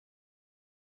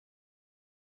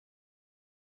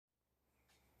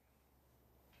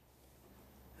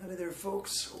there,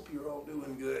 folks. Hope you're all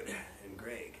doing good. And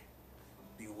Greg,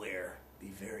 beware. Be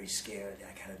very scared.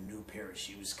 I got a new pair of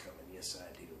shoes coming. Yes, I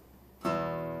do.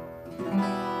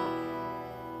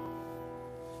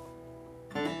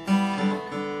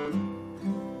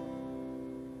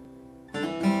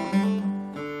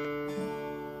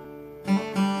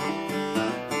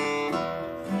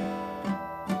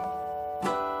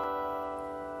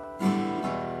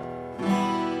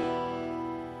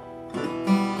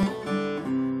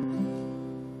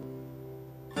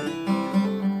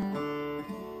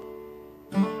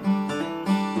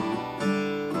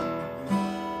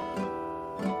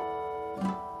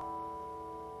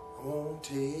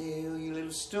 Tell you a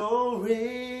little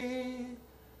story,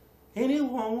 and it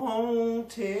won't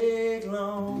take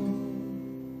long,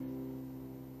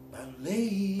 about a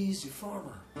lazy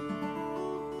farmer who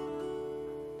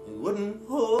wouldn't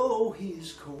hoe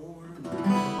his corn.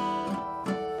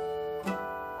 The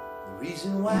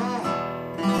reason why,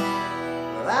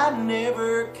 well, I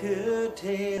never could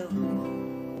tell.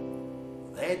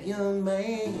 That young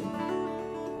man,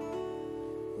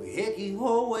 well, heck, he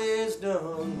always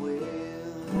done well.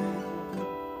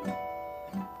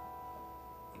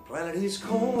 Planted his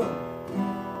corn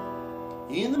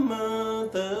in the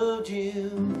month of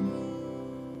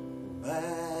June.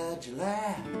 By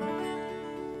July,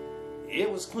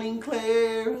 it was clean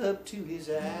clear up to his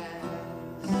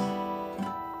eyes.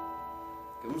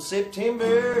 Come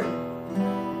September,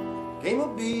 came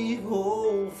a big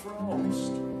old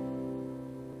frost,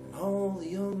 and all the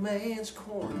young man's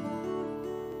corn,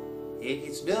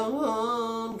 it's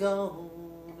done gone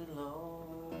and lost.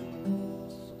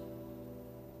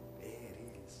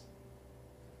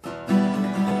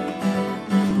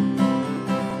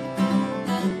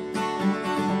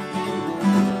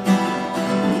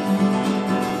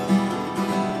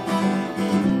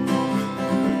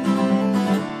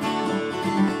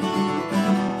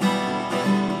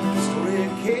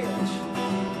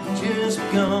 Just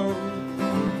begun,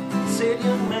 said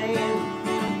young man,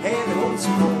 had hopes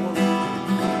more,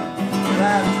 but I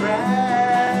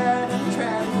tried and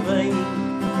tried in vain.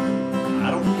 I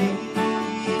don't believe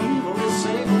on a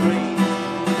single grain.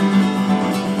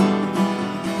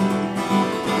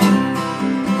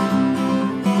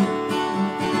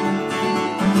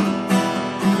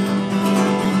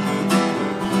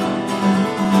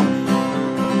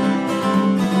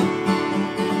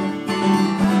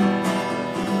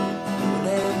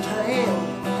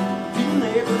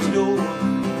 Door,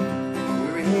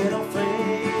 where he had a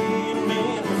friend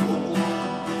man before.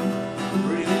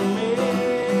 Pretty little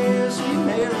miss, you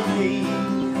married me.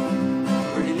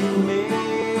 Pretty little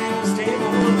miss, stand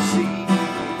on the sea.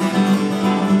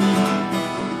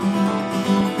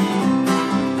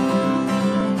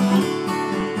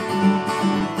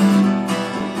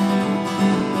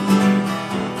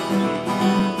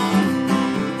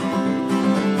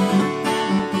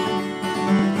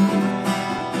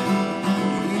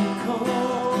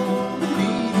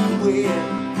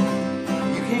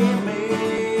 You can't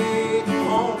make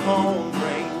Hong Kong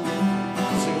rain.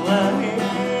 So I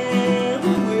am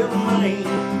with money, a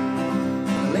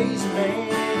lazy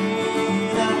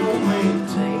man I won't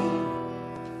maintain.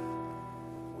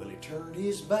 Well, he turned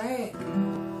his back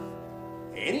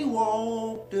and he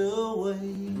walked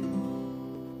away,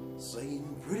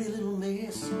 saying, pretty little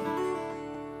miss,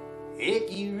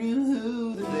 heck, you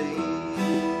rue the day.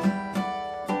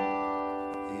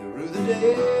 You rue the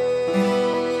day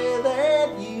that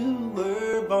you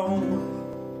were born,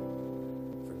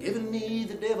 for giving me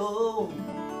the devil,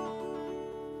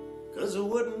 'cause I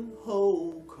wouldn't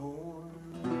hold